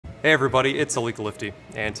Hey everybody, it's Elika,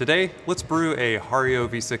 and today let's brew a Hario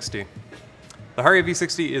V60. The Hario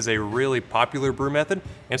V60 is a really popular brew method, and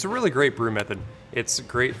it's a really great brew method. It's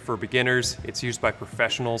great for beginners, it's used by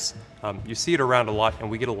professionals, you see it around a lot,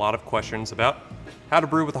 and we get a lot of questions about how to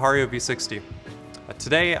brew with the Hario V60.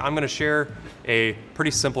 Today I'm going to share a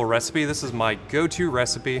pretty simple recipe. This is my go-to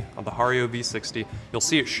recipe on the Hario V60. You'll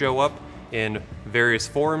see it show up in various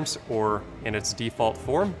forms or in its default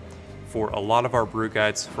form for a lot of our brew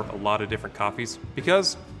guides for a lot of different coffees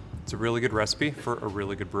because it's a really good recipe for a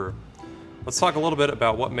really good brewer. Let's talk a little bit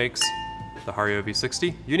about what makes the Hario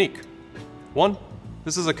V60 unique. One,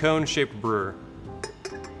 this is a cone-shaped brewer.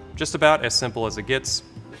 Just about as simple as it gets.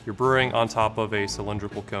 You're brewing on top of a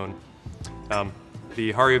cylindrical cone.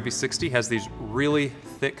 The Hario V60 has these really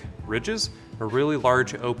thick ridges, a really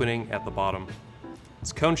large opening at the bottom.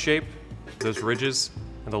 It's cone-shaped. Those ridges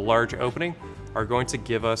and the large opening are going to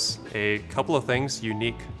give us a couple of things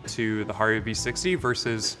unique to the Hario V60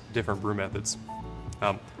 versus different brew methods.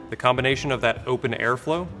 The combination of that open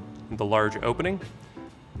airflow and the large opening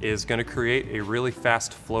is going to create a really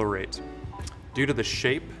fast flow rate. Due to the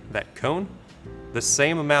shape, that cone, the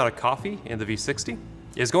same amount of coffee in the V60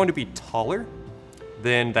 is going to be taller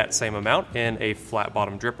than that same amount in a flat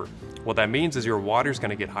bottom dripper. What that means is your water is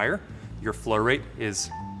going to get higher, your flow rate is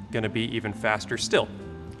going to be even faster still.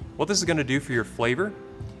 What this is going to do for your flavor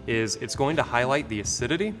is it's going to highlight the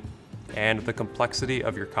acidity and the complexity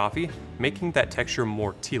of your coffee, making that texture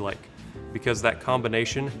more tea-like, because that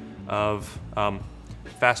combination of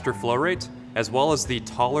faster flow rate as well as the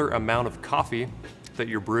taller amount of coffee that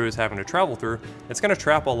your brew is having to travel through, it's going to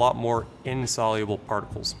trap a lot more insoluble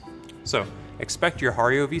particles. So expect your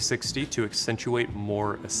Hario V60 to accentuate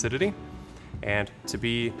more acidity and to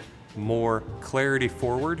be more clarity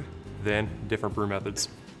forward than different brew methods.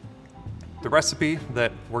 The recipe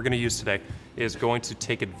that we're going to use today is going to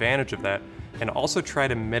take advantage of that and also try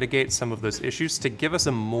to mitigate some of those issues to give us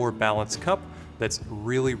a more balanced cup that's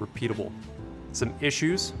really repeatable. Some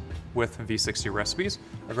issues with V60 recipes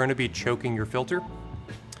are going to be choking your filter.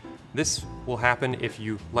 This will happen if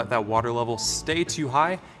you let that water level stay too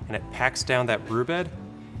high and it packs down that brew bed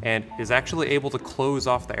and is actually able to close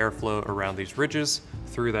off the airflow around these ridges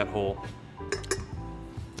through that hole.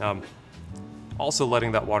 Also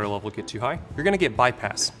letting that water level get too high, you're going to get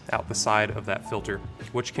bypass out the side of that filter,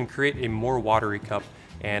 which can create a more watery cup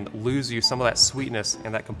and lose you some of that sweetness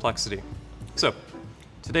and that complexity. So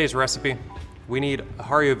today's recipe, we need a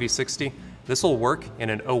Hario V60. This will work in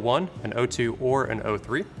an 01, an 02, or an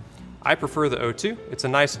 03. I prefer the 02. It's a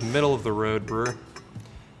nice middle of the road brewer.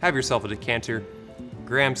 Have yourself a decanter,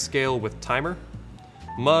 gram scale with timer,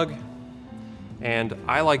 mug, and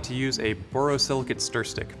I like to use a borosilicate stir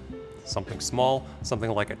stick. Something small, something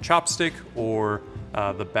like a chopstick or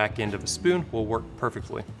the back end of a spoon will work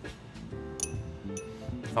perfectly.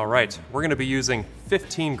 All right, we're going to be using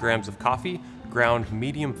 15 grams of coffee, ground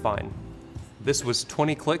medium fine. This was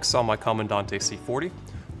 20 clicks on my Comandante C40.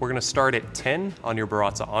 We're going to start at 10 on your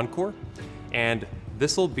Baratza Encore, and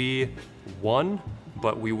this will be 1,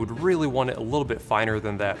 but we would really want it a little bit finer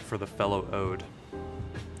than that for the fellow ode.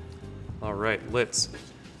 All right, let's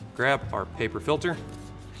grab our paper filter.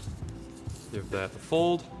 Give that a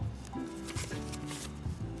fold.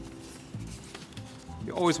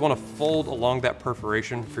 You always want to fold along that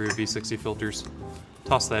perforation for your V60 filters.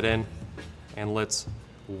 Toss that in, and let's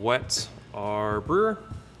wet our brewer.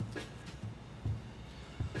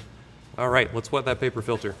 All right, let's wet that paper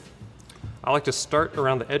filter. I like to start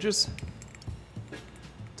around the edges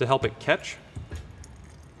to help it catch.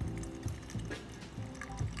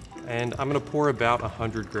 And I'm going to pour about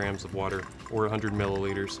 100 grams of water, or 100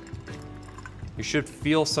 milliliters. You should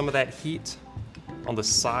feel some of that heat on the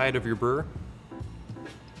side of your brewer.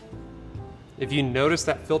 If you notice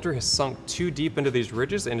that filter has sunk too deep into these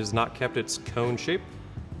ridges and has not kept its cone shape,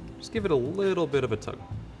 just give it a little bit of a tug.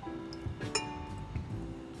 I'm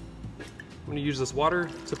going to use this water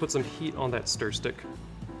to put some heat on that stir stick.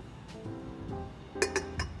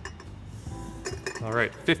 All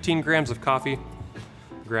right, 15 grams of coffee,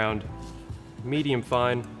 ground medium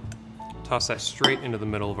fine. Toss that straight into the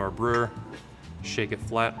middle of our brewer. Shake it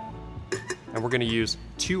flat, and we're going to use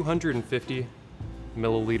 250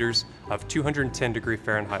 milliliters of 210 degree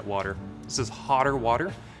Fahrenheit water. This is hotter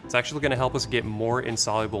water. It's actually going to help us get more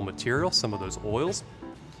insoluble material, some of those oils,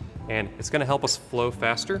 and it's going to help us flow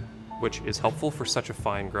faster, which is helpful for such a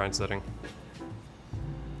fine grind setting.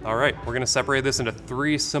 All right, we're going to separate this into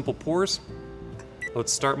 3 simple pours.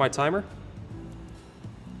 Let's start my timer,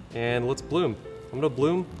 and let's bloom. I'm going to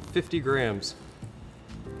bloom 50 grams.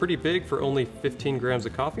 Pretty big for only 15 grams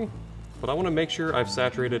of coffee, but I want to make sure I've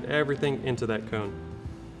saturated everything into that cone.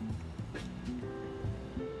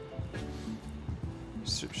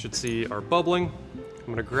 Should see our bubbling. I'm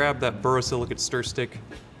gonna grab that borosilicate stir stick,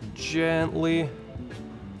 gently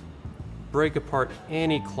break apart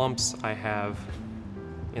any clumps I have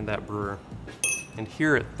in that brewer. And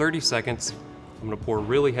here at 30 seconds, I'm gonna pour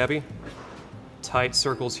really heavy, tight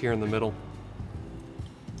circles here in the middle,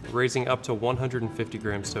 raising up to 150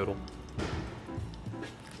 grams total.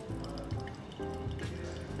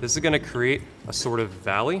 This is gonna create a sort of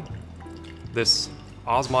valley, this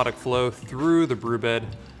osmotic flow through the brew bed,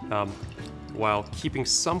 while keeping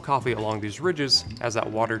some coffee along these ridges as that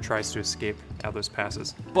water tries to escape out those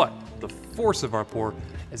passes. But the force of our pour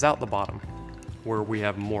is out the bottom, where we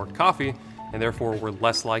have more coffee, and therefore we're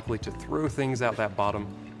less likely to throw things out that bottom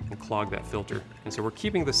and clog that filter. And so we're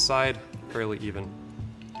keeping the side fairly even.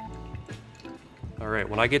 All right,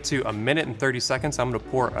 when I get to 1 minute and 30 seconds, I'm gonna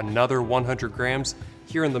pour another 100 grams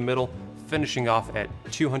here in the middle, finishing off at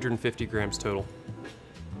 250 grams total.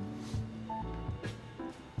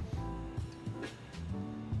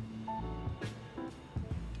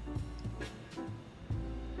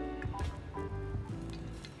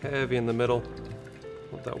 Heavy in the middle,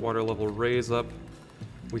 let that water level raise up.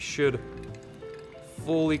 We should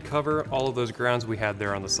fully cover all of those grounds we had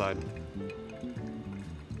there on the side.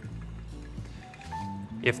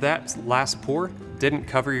 If that last pour didn't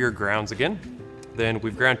cover your grounds again, then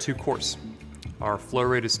we've ground too coarse. Our flow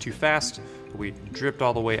rate is too fast, we dripped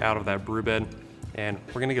all the way out of that brew bed, and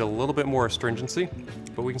we're gonna get a little bit more astringency,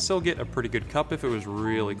 but we can still get a pretty good cup if it was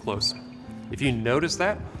really close. If you notice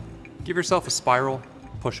that, give yourself a spiral,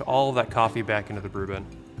 push all of that coffee back into the brew bed.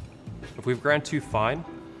 If we've ground too fine,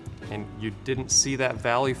 and you didn't see that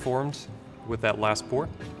valley formed with that last pour,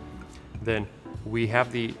 then we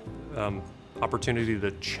have the opportunity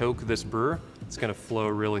to choke this brewer. It's gonna flow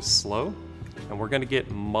really slow, and we're gonna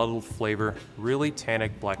get muddled flavor, really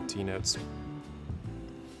tannic black tea notes.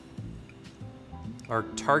 Our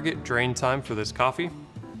target drain time for this coffee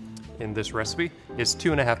in this recipe is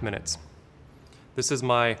 2.5 minutes. This is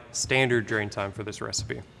my standard drain time for this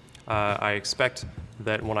recipe. I expect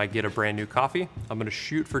that when I get a brand new coffee, I'm gonna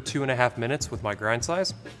shoot for 2.5 minutes with my grind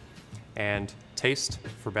size and taste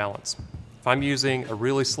for balance. If I'm using a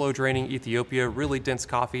really slow draining Ethiopia, really dense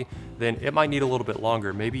coffee, then it might need a little bit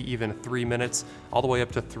longer, maybe even 3 minutes, all the way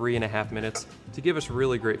up to 3.5 minutes to give us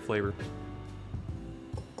really great flavor.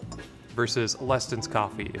 Versus less dense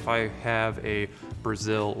coffee. If I have a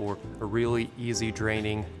Brazil or a really easy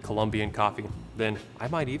draining Colombian coffee, then I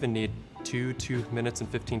might even need 2 minutes and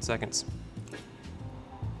 15 seconds.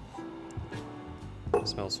 It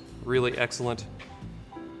smells really excellent.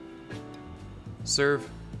 Serve.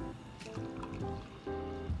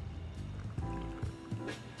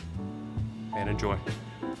 And enjoy.